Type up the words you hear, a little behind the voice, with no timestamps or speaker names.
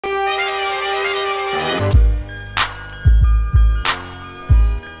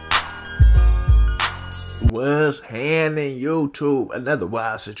What's happening, YouTube? Another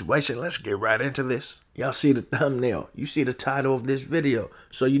wild situation. Let's get right into this. Y'all see the thumbnail. You see the title of this video.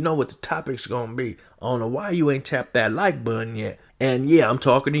 So you know what the topic's gonna be. I don't know why you ain't tapped that like button yet. And yeah, I'm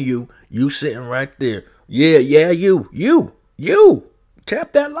talking to you. You sitting right there. Yeah, you.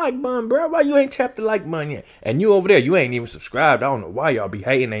 Tap that like button, bro. Why you ain't tapped the like button yet? And you over there, you ain't even subscribed. I don't know why y'all be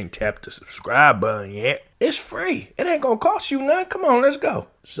hating ain't tapped the subscribe button yet. It's free. It ain't gonna cost you nothing. Come on, let's go.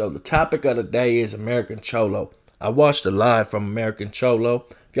 So the topic of the day is American Cholo. I watched a live from American Cholo.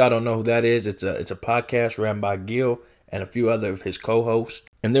 If y'all don't know who that is, it's a podcast ran by Gil and a few other of his co-hosts.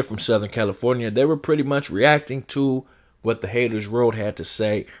 And they're from Southern California. They were pretty much reacting to what the Haters World had to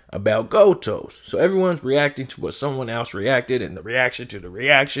say about Goldtoes. So everyone's reacting to what someone else reacted, and the reaction to the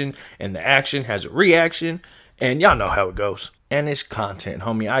reaction, and the action has a reaction, and y'all know how it goes. And it's content,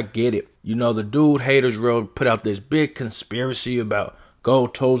 homie. I get it. You know, the dude Haters World put out this big conspiracy about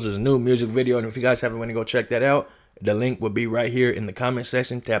Goldtoes' new music video, and if you guys haven't went to go check that out, the link will be right here in the comment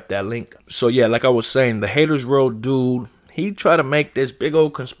section. Tap that link. So yeah, like I was saying, the Haters World dude, he tried to make this big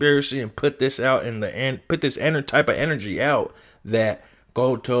old conspiracy and put this out in the end, put this type of energy out that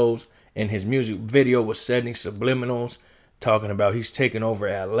Goldtoes in his music video was sending subliminals, talking about he's taking over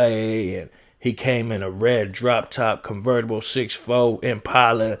LA, and he came in a red drop top convertible 6'4"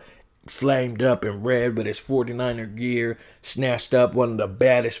 Impala, flamed up in red with his 49er gear, snatched up one of the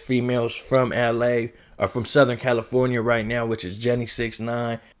baddest females from LA, or from Southern California right now, which is Jenny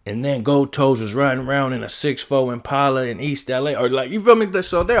 6'9", and then Goldtoes was riding around in a 6'4" Impala in East LA, or like, you feel me?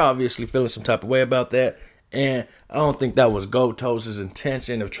 So they're obviously feeling some type of way about that, and I don't think that was Goldtoes'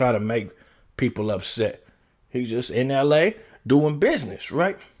 intention of trying to make people upset. He's just in LA doing business,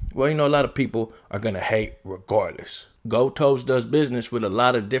 right? Well, you know, a lot of people are gonna hate regardless. Goldtoes does business with a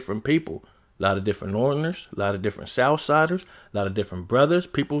lot of different people, a lot of different Northerners, a lot of different Southsiders, a lot of different brothers,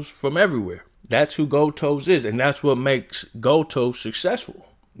 people from everywhere. That's who Goldtoes is, and that's what makes Goldtoes successful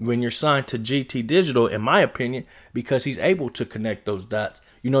when you're signed to GT Digital, in my opinion, because he's able to connect those dots.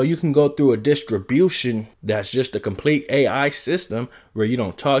 You know, you can go through a distribution that's just a complete AI system where you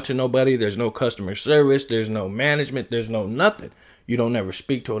don't talk to nobody, there's no customer service, there's no management, there's no nothing. You don't ever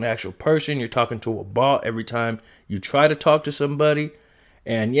speak to an actual person, you're talking to a bot every time you try to talk to somebody.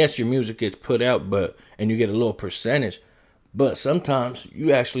 And yes, your music gets put out, and you get a little percentage. But sometimes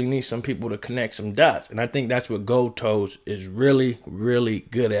you actually need some people to connect some dots. And I think that's what Goldtoes is really, really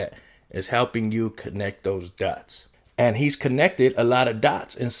good at, is helping you connect those dots. And he's connected a lot of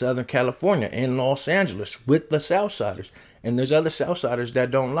dots in Southern California, in Los Angeles, with the Southsiders. And there's other Southsiders that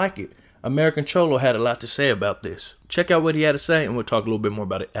don't like it. American Cholo had a lot to say about this. Check out what he had to say, and we'll talk a little bit more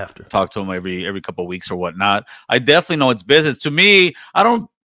about it after. Talk to him every couple of weeks or whatnot. I definitely know it's business. To me,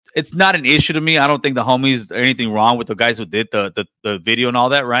 it's not an issue to me. I don't think the homies, anything wrong with the guys who did the video and all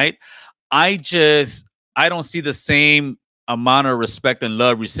that, right? I don't see the same amount of respect and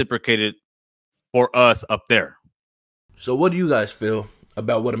love reciprocated for us up there. So what do you guys feel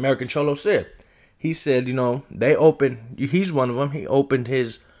about what American Cholo said? He said, you know, he's one of them. He opened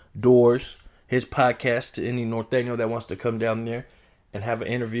his doors, his podcast, to any Norteño that wants to come down there and have an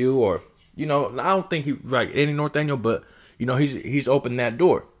interview, or, you know, I don't think any Norteño, but, you know, he's opened that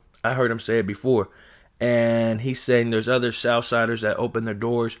door. I heard him say it before. And he's saying there's other Southsiders that open their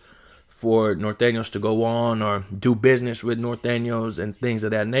doors for Norteños to go on or do business with Norteños and things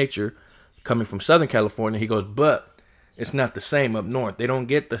of that nature coming from Southern California. He goes, but it's not the same up north. They don't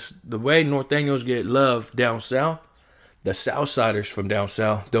get the way Norteños get love down south. The Southsiders from down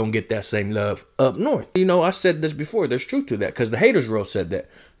south don't get that same love up north. You know, I said this before. There's truth to that, because the Haters World said that.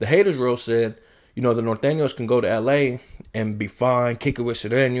 The Haters World said, you know, the Norteños can go to LA and be fine, kick it with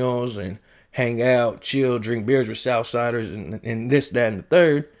Sureños and hang out, chill, drink beers with Southsiders and this, that, and the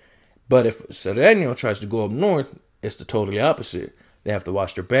third. But if Sureño tries to go up north, it's the totally opposite. They have to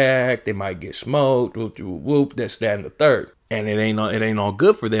watch their back. They might get smoked, whoop, this, that, and the third. And it ain't all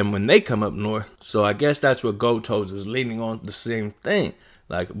good for them when they come up north. So I guess that's what Goldtoes is leaning on, the same thing.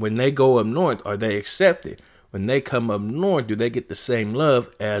 Like, when they go up north, are they accepted? When they come up north, do they get the same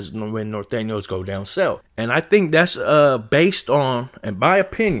love as when Norteños go down south? And I think that's based on, in my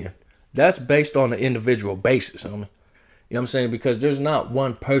opinion, that's based on an individual basis, homie. You know what I'm saying? Because there's not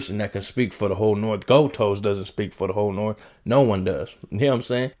one person that can speak for the whole North. Goldtoes doesn't speak for the whole North. No one does. You know what I'm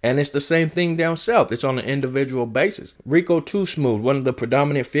saying? And it's the same thing down south. It's on an individual basis. Rico Too Smooth, one of the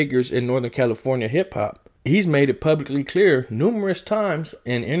predominant figures in Northern California hip-hop, he's made it publicly clear numerous times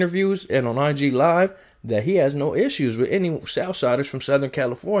in interviews and on IG Live that he has no issues with any Southsiders from Southern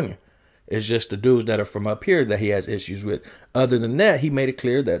California. It's just the dudes that are from up here that he has issues with. Other than that, he made it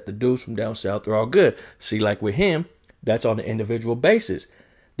clear that the dudes from down south are all good. See, like with him, that's on an individual basis.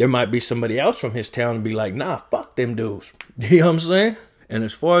 there might be somebody else from his town and be like, nah, fuck them dudes. You know what I'm saying? And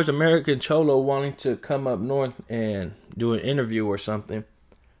as far as American Cholo wanting to come up north and do an interview or something,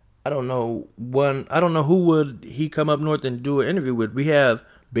 I don't know who would he come up north and do an interview with. We have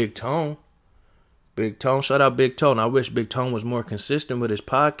Big Tone. Big Tone, shout out Big Tone. I wish Big Tone was more consistent with his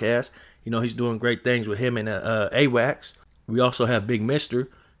podcast. You know, he's doing great things with him and AWACS. We also have Big Mister.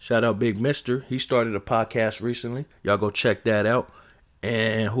 Shout out Big Mister. He started a podcast recently. Y'all go check that out.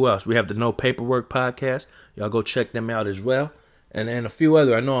 And who else? We have the No Paperwork podcast. Y'all go check them out as well. And a few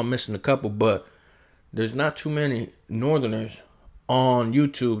other. I know I'm missing a couple, but there's not too many Northerners on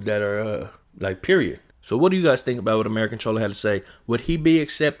YouTube that are like period. So what do you guys think about what American Cholo had to say? Would he be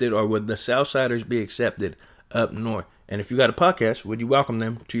accepted, or would the Southsiders be accepted up north? And if you got a podcast, would you welcome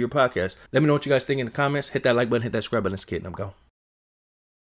them to your podcast? Let me know what you guys think in the comments. Hit that like button, hit that subscribe button. Let's get it. I'm going.